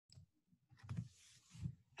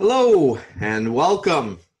Hello and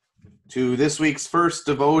welcome to this week's first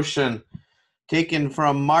devotion taken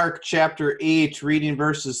from Mark chapter 8, reading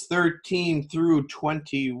verses 13 through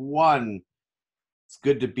 21. It's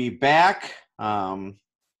good to be back.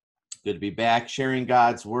 Sharing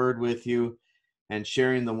God's word with you and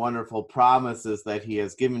sharing the wonderful promises that he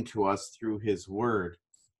has given to us through his word.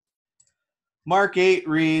 Mark 8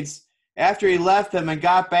 reads, "After he left them and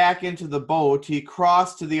got back into the boat, he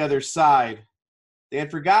crossed to the other side. They had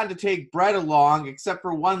forgotten to take bread along, except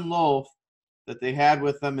for one loaf that they had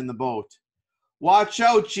with them in the boat. "Watch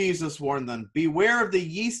out," Jesus warned them. "Beware of the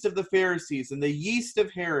yeast of the Pharisees and the yeast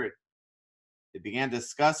of Herod." They began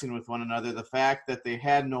discussing with one another the fact that they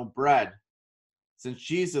had no bread. Since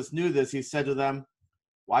Jesus knew this, he said to them,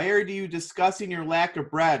 "Why are you discussing your lack of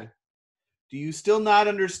bread? Do you still not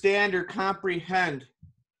understand or comprehend?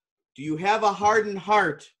 Do you have a hardened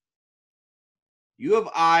heart? You have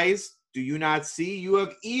eyes. Do you not see? You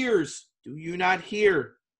have ears. Do you not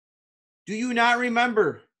hear? Do you not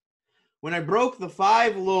remember? When I broke the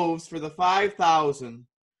 5 loaves for the 5,000,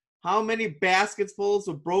 how many basketfuls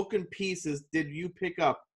of broken pieces did you pick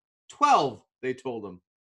up?" 12, they told him.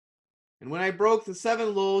 "And when I broke the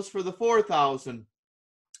 7 loaves for the 4,000,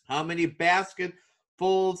 how many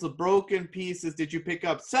basketfuls of broken pieces did you pick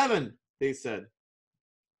up?" 7, they said.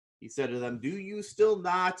 He said to them, "Do you still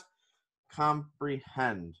not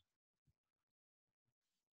comprehend?"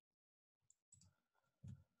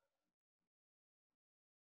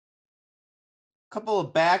 Couple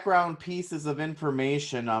of background pieces of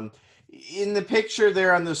information. In the picture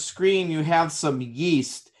there on the screen, you have some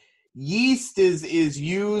yeast. Yeast is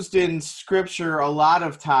used in Scripture a lot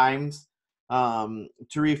of times to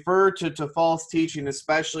refer to false teaching,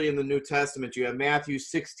 especially in the New Testament. You have Matthew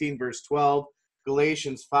 16, verse 12,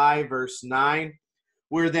 Galatians 5, verse 9,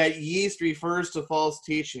 where that yeast refers to false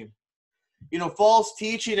teaching. You know, false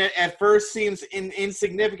teaching at first seems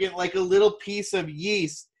insignificant, like a little piece of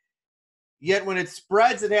yeast. Yet when it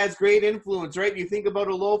spreads, it has great influence, right? You think about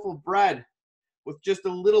a loaf of bread with just a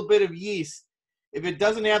little bit of yeast. If it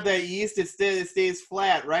doesn't have that yeast, it stays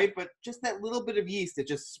flat, right? But just that little bit of yeast, it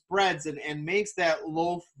just spreads and makes that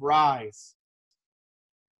loaf rise.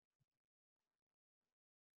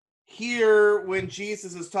 Here, when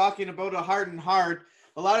Jesus is talking about a hardened heart,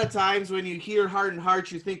 a lot of times when you hear hardened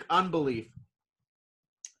heart, you think unbelief.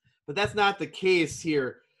 But that's not the case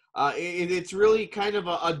here. It's really kind of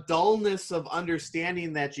a dullness of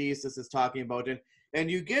understanding that Jesus is talking about.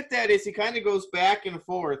 And you get that as he kind of goes back and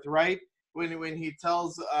forth, right? When he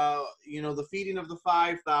tells, the feeding of the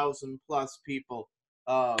 5,000 plus people,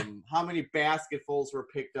 how many basketfuls were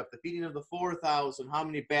picked up. The feeding of the 4,000, how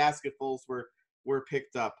many basketfuls were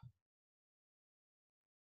picked up.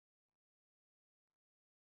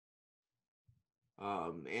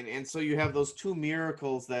 And so you have those 2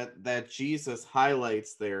 miracles that Jesus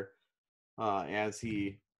highlights there as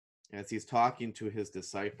he's talking to his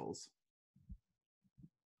disciples.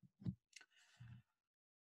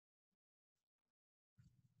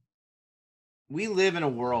 We live in a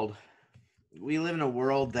world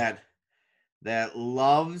that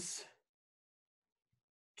loves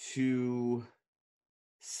to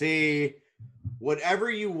say whatever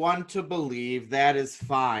you want to believe, that is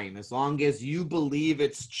fine, as long as you believe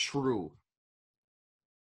it's true.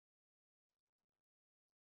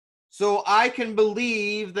 So I can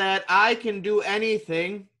believe that I can do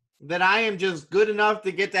anything, that I am just good enough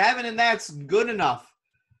to get to heaven, and that's good enough.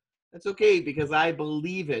 That's okay because I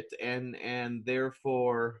believe it, and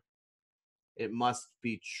therefore it must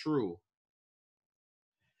be true.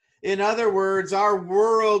 In other words, our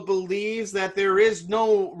world believes that there is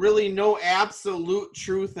really no absolute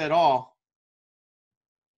truth at all.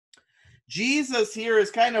 Jesus here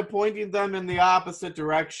is kind of pointing them in the opposite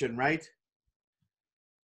direction, right?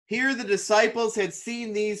 Here the disciples had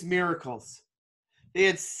seen these miracles. They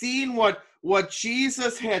had seen what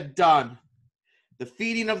Jesus had done. The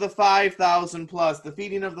feeding of the 5,000 plus, the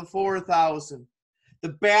feeding of the 4,000, the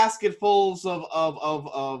basketfuls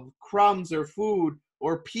of crumbs or food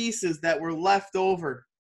or pieces that were left over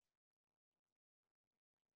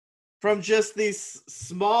from just this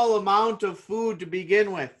small amount of food to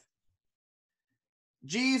begin with.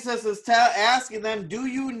 Jesus is asking them, do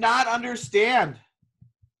you not understand?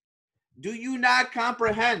 Do you not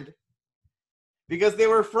comprehend? Because they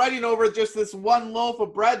were fretting over just this one loaf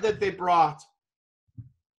of bread that they brought.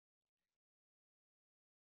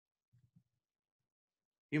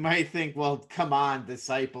 You might think, well, come on,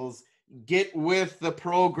 disciples, get with the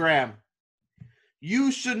program.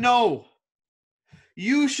 You should know.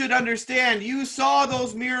 You should understand. You saw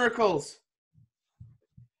those miracles.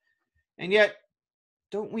 And yet,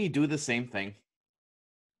 don't we do the same thing?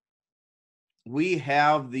 we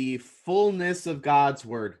have the fullness of God's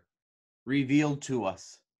word revealed to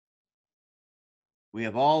us. We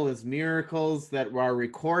have all his miracles that are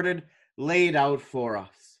recorded, laid out for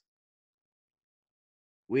us.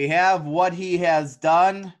 We have what he has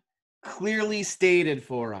done clearly stated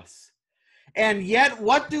for us. And yet,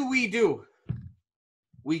 what do?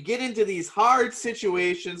 We get into these hard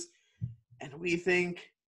situations and we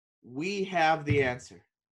think we have the answer.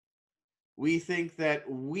 We think that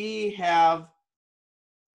we have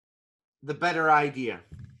the better idea.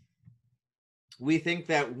 We think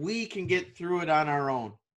that we can get through it on our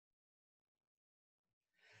own.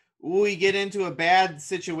 We get into a bad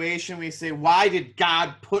situation, we say, why did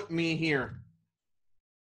God put me here?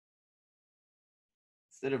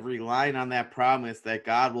 Instead of relying on that promise that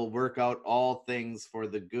God will work out all things for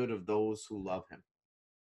the good of those who love him.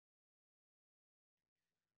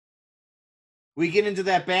 We get into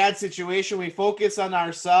that bad situation, we focus on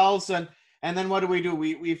ourselves, and then what do?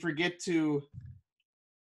 We forget to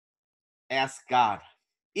ask God.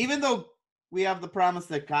 Even though we have the promise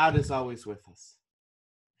that God is always with us.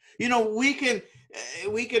 You know, we can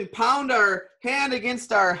pound our hand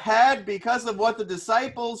against our head because of what the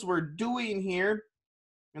disciples were doing here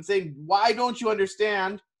and say, why don't you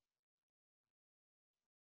understand?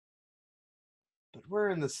 But we're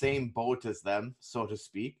in the same boat as them, so to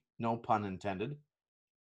speak. No pun intended.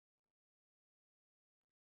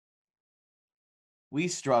 We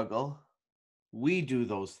struggle. We do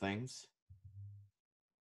those things.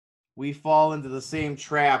 We fall into the same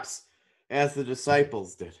traps as the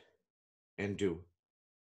disciples did and do.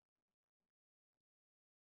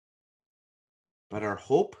 But our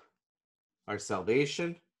hope, our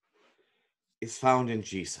salvation, is found in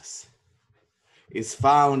Jesus, is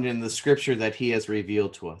found in the scripture that he has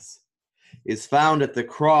revealed to us, is found at the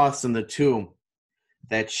cross and the tomb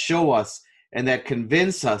that show us and that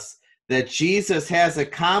convince us that Jesus has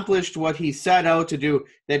accomplished what he set out to do,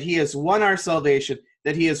 that he has won our salvation,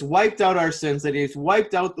 that he has wiped out our sins, that he has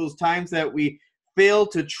wiped out those times that we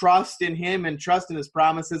failed to trust in him and trust in his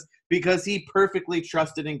promises because he perfectly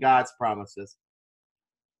trusted in God's promises.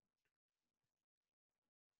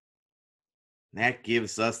 That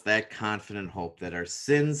gives us that confident hope that our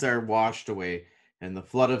sins are washed away in the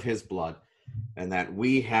flood of his blood, and that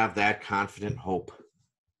we have that confident hope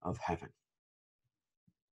of heaven.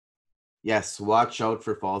 Yes, watch out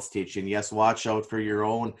for false teaching. Yes, watch out for your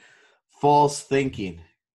own false thinking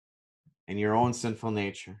and your own sinful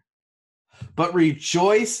nature. But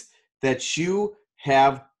rejoice that you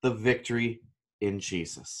have the victory in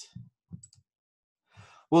Jesus.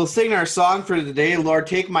 We'll sing our song for today, Lord,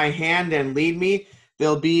 Take My Hand and Lead Me.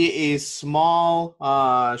 There'll be a small,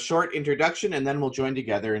 short introduction, and then we'll join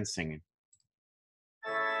together in singing.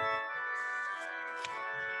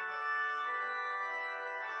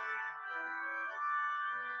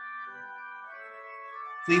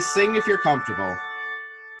 Please sing if you're comfortable.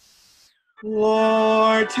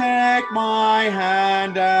 Lord, take my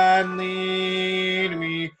hand and lead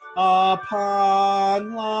me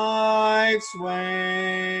upon life's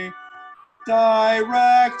way.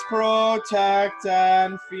 Direct, protect,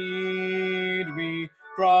 and feed me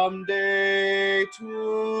from day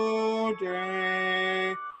to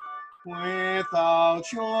day.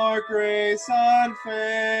 Without your grace and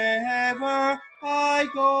favor, I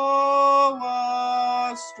go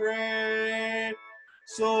astray.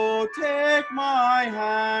 So take my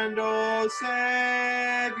hand, O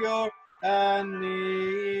Savior, and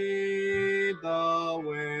lead the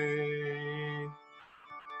way.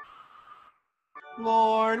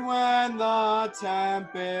 Lord, when the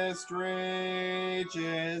tempest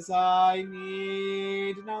rages, I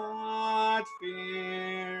need not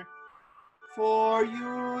fear. For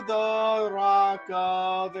you, the rock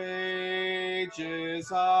of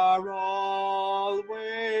ages, are always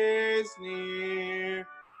near.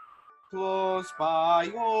 Close by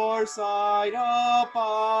your side abiding,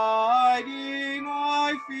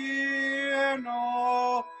 I fear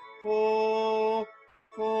no foe.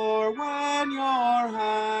 For when your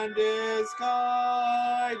hand is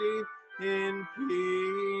guiding, in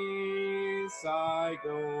peace I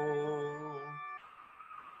go.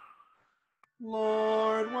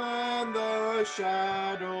 Lord, when the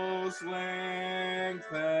shadows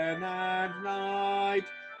lengthen and night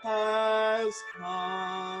has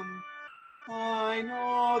come, I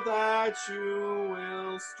know that you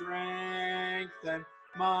will strengthen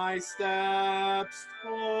my steps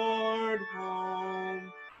toward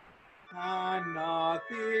home, and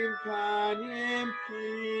nothing can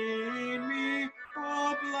impede me,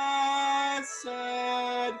 oh blessed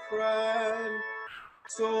friend.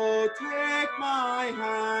 So take my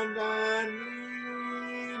hand and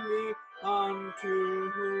lead me on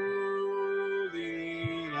to the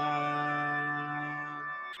end.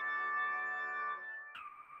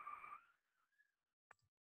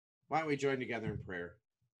 Why don't we join together in prayer?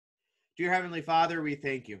 Dear Heavenly Father, we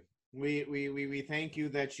thank you. We thank you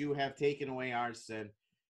that you have taken away our sin,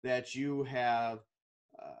 that you have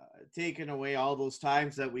taken away all those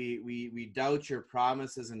times that we doubt your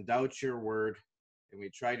promises and doubt your word, and we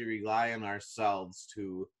try to rely on ourselves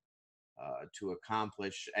to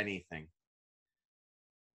accomplish anything.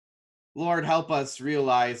 Lord, help us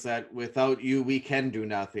realize that without you we can do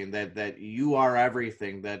nothing, that you are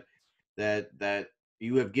everything, that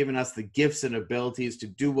you have given us the gifts and abilities to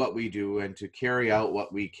do what we do and to carry out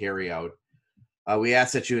what we carry out. We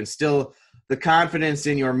ask that you instill the confidence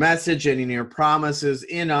in your message and in your promises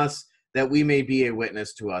in us, that we may be a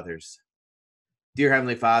witness to others. Dear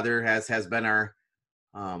Heavenly Father, as has been our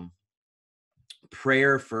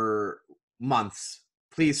prayer for months,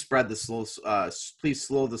 please please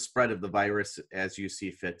slow the spread of the virus as you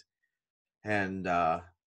see fit, and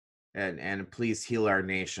please heal our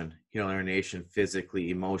nation physically,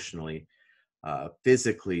 emotionally,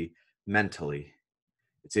 physically, mentally.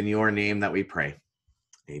 It's in your name that we pray.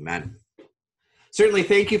 Amen. Certainly,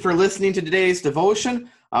 thank you for listening to today's devotion.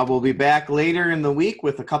 We'll be back later in the week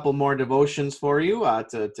with a couple more devotions for you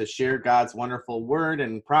to share God's wonderful word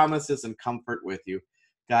and promises and comfort with you.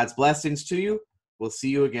 God's blessings to you. We'll see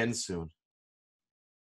you again soon.